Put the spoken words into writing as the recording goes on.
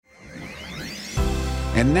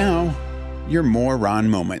And now, your More Ron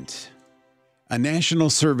moment. A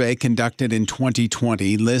national survey conducted in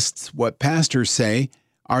 2020 lists what pastors say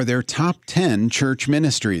are their top 10 church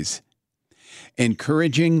ministries.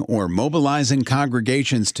 Encouraging or mobilizing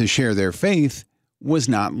congregations to share their faith was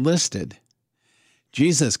not listed.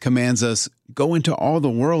 Jesus commands us, "Go into all the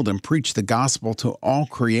world and preach the gospel to all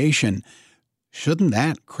creation." Shouldn't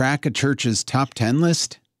that crack a church's top 10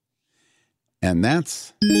 list? And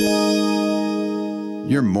that's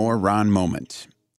your More Ron moment.